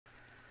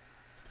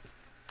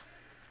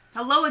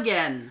Hello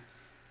again!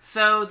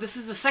 So this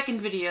is the second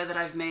video that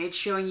I've made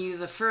showing you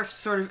the first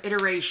sort of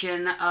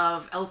iteration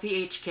of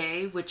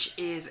LPHK, which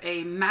is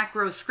a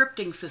macro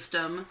scripting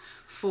system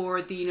for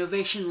the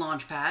Novation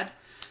launchpad.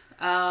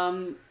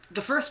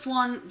 The first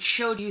one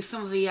showed you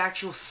some of the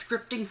actual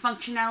scripting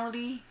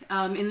functionality.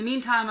 In the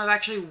meantime, I've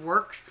actually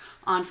worked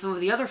on some of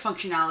the other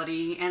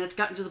functionality, and it's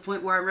gotten to the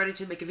point where I'm ready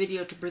to make a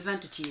video to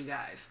present it to you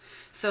guys.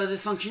 So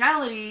this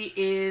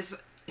functionality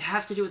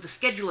has to do with the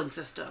scheduling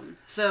system.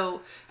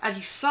 So, as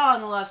you saw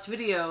in the last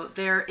video,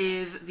 there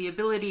is the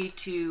ability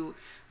to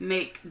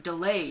make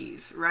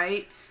delays,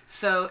 right?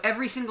 So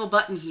every single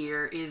button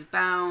here is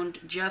bound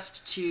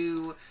just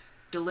to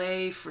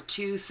delay for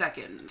 2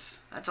 seconds.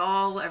 That's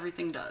all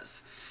everything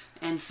does.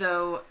 And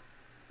so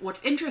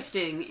what's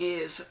interesting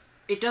is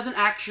it doesn't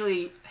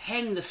actually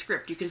hang the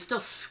script. You can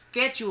still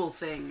schedule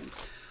things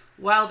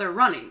while they're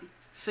running.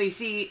 So you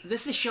see,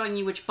 this is showing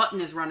you which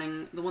button is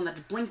running, the one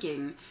that's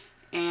blinking,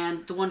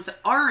 and the ones that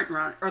aren't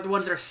run, or the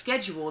ones that are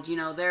scheduled, you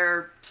know,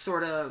 they're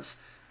sort of,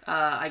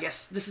 I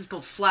guess this is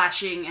called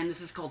flashing and this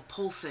is called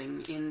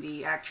pulsing in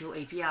the actual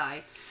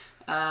API.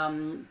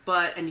 And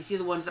you see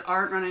the ones that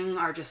aren't running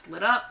are just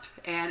lit up,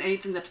 and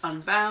anything that's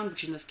unbound,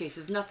 which in this case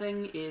is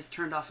nothing, is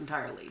turned off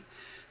entirely.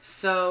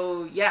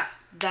 So yeah,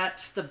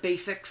 that's the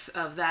basics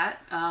of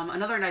that.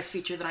 Another nice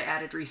feature that I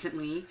added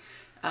recently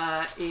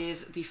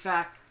is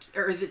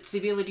the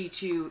ability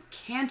to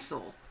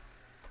cancel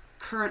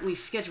currently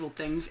scheduled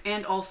things,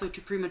 and also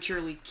to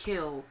prematurely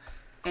kill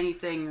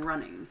anything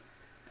running.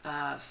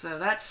 So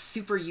that's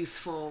super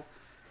useful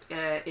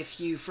if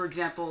you, for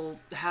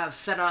example, have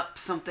set up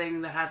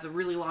something that has a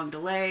really long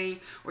delay,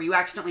 or you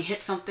accidentally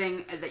hit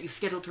something that you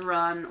scheduled to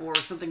run, or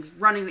something's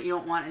running that you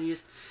don't want, and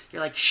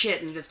you're like,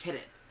 shit, and you just hit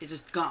it. It's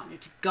just gone.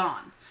 It's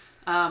gone.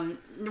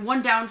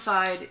 One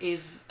downside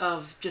is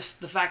of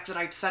just the fact that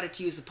I decided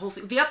to use the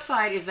pulsing. The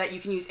upside is that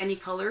you can use any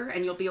color,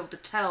 and you'll be able to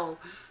tell,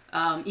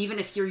 even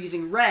if you're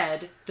using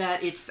red,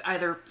 that it's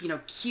either,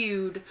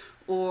 queued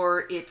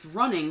or it's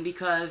running,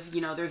 because,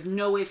 there's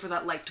no way for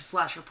that light to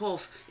flash or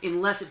pulse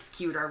unless it's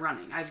queued or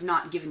running. I've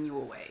not given you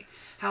away.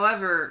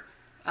 However,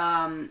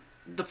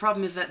 the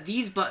problem is that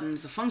these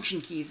buttons, the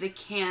function keys, they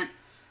can't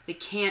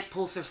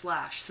pulse or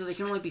flash, so they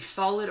can only be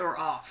solid or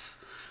off.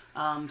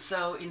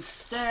 So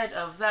instead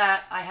of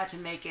that, I had to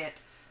make it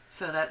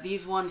so that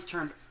these ones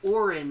turned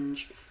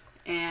orange,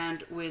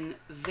 and when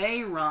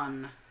they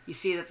run, you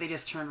see that they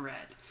just turn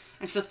red.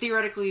 And so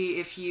theoretically,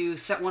 if you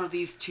set one of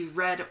these to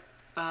red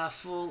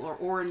full or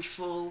orange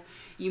full,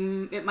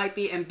 it might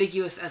be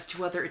ambiguous as to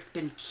whether it's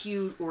been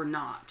queued or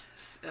not.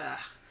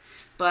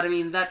 But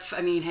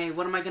hey,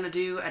 what am I gonna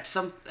do?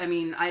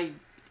 I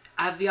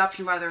have the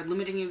option of either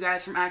limiting you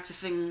guys from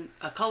accessing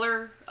a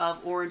color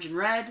of orange and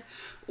red,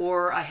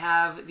 or I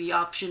have the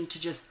option to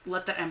just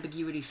let that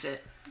ambiguity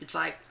sit. It's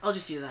like, I'll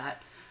just do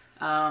that.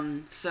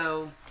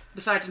 So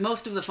besides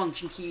most of the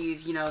function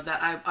keys,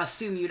 that I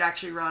assume you'd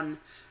actually run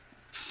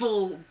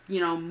full,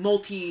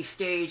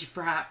 multi-stage,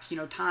 perhaps,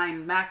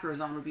 time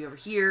macros on would be over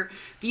here.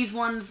 These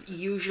ones,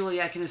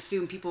 usually I can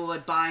assume people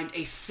would bind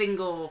a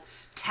single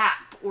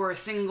tap or a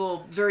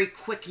single very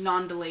quick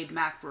non-delayed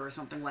macro or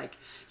something like,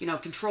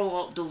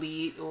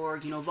 Control-Alt-Delete or,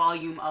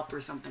 volume up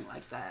or something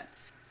like that.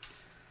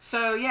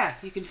 So yeah,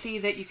 you can see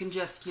that you can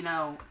just,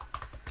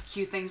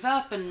 queue things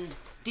up and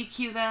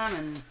dequeue them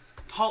and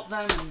halt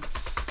them and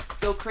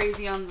go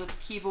crazy on the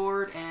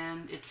keyboard,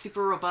 and it's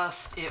super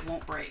robust, it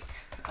won't break.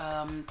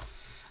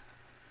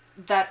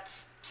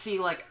 That's,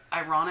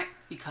 ironic,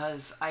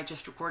 because I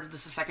just recorded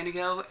this a second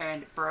ago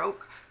and it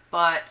broke,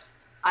 but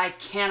I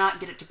cannot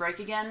get it to break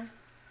again,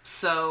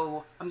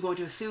 so I'm going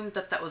to assume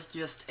that that was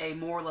just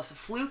more or less a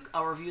fluke.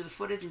 I'll review the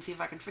footage and see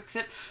if I can fix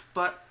it,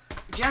 but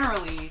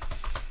generally,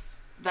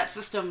 that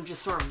system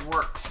just sort of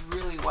works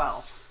really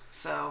well.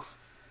 So,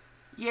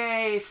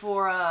 yay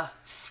for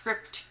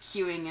script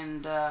queuing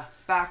and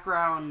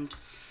background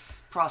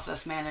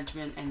process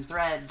management and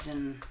threads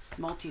and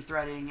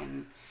multi-threading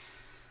and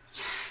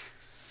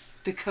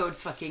the code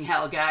fucking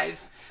hell,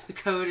 guys. The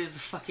code is a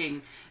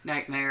fucking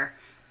nightmare.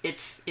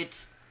 It's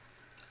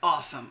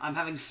awesome. I'm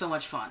having so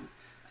much fun.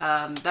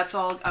 That's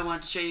all I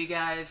wanted to show you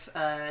guys.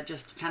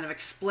 Just to kind of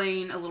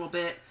explain a little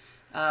bit,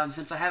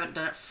 since I haven't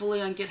done it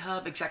fully on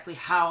GitHub, exactly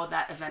how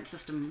that event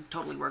system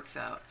totally works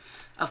out.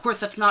 Of course,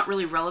 that's not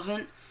really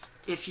relevant.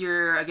 If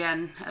you're,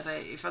 again,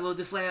 if I load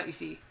this layout, you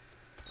see,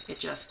 it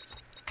just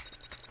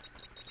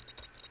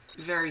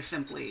very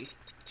simply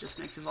just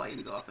makes the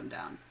volume go up and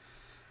down.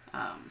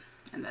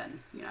 And then,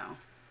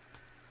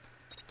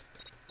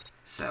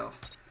 so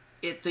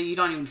you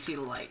don't even see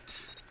the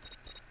lights.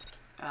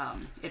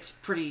 It's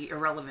pretty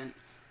irrelevant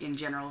in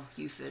general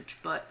usage,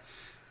 but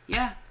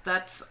yeah,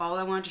 that's all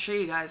I wanted to show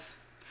you guys.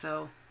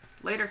 So,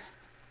 later.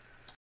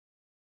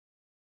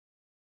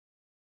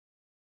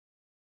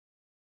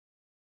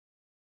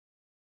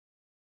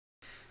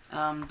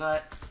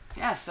 But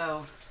yeah,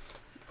 so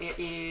it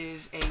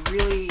is a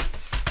really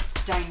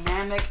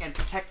dynamic and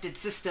protected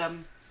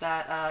system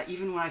that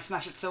even when I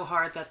smash it so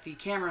hard that the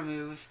camera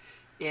moves,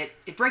 it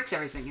breaks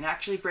everything. It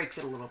actually breaks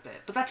it a little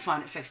bit, but that's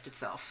fine. It fixed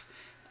itself.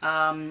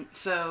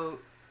 So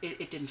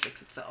it didn't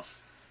fix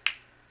itself.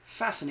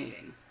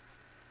 Fascinating.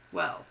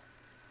 Well,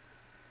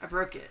 I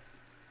broke it.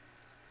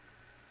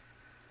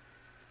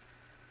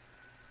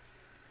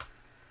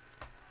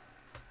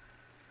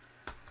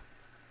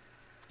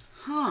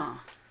 Huh.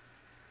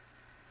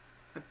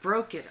 I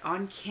broke it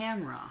on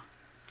camera.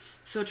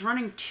 So it's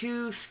running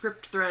two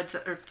script threads,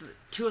 or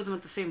two of them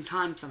at the same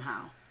time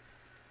somehow.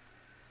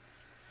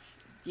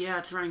 Yeah,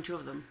 it's running two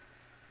of them.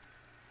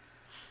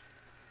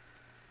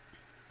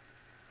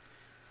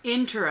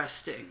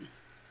 Interesting.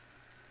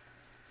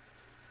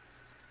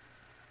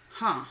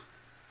 Huh.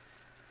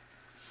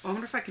 I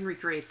wonder if I can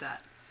recreate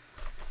that.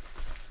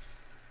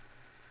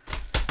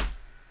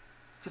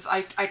 Because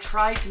I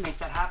tried to make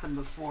that happen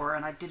before,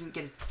 and I didn't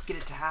get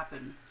it to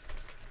happen.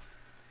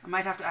 I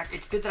might have to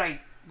it's good that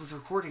I was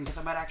recording, because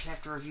I might actually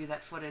have to review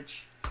that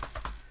footage.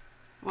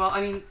 Well,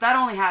 I mean, that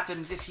only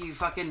happens if you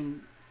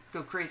fucking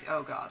go crazy.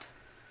 Oh, God.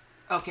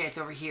 Okay, it's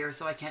over here,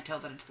 so I can't tell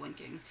that it's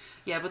blinking.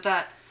 Yeah, but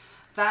that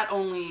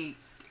only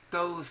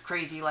goes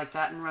crazy like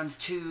that and runs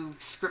two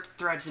script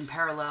threads in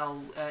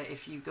parallel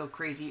if you go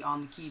crazy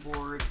on the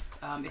keyboard.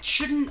 It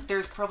shouldn't.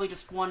 There's probably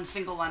just one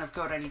single line of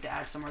code I need to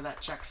add somewhere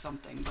that checks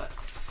something, but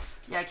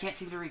yeah, I can't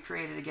seem to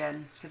recreate it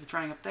again because it's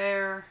running up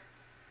there,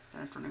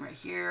 then it's running right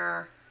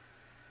here,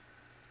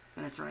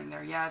 then it's running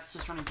there. Yeah, it's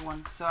just running to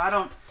one. So I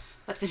don't...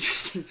 That's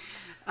interesting.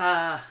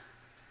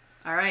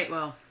 Alright,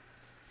 well,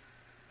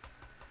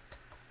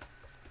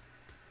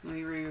 let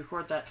me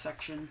re-record that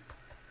section.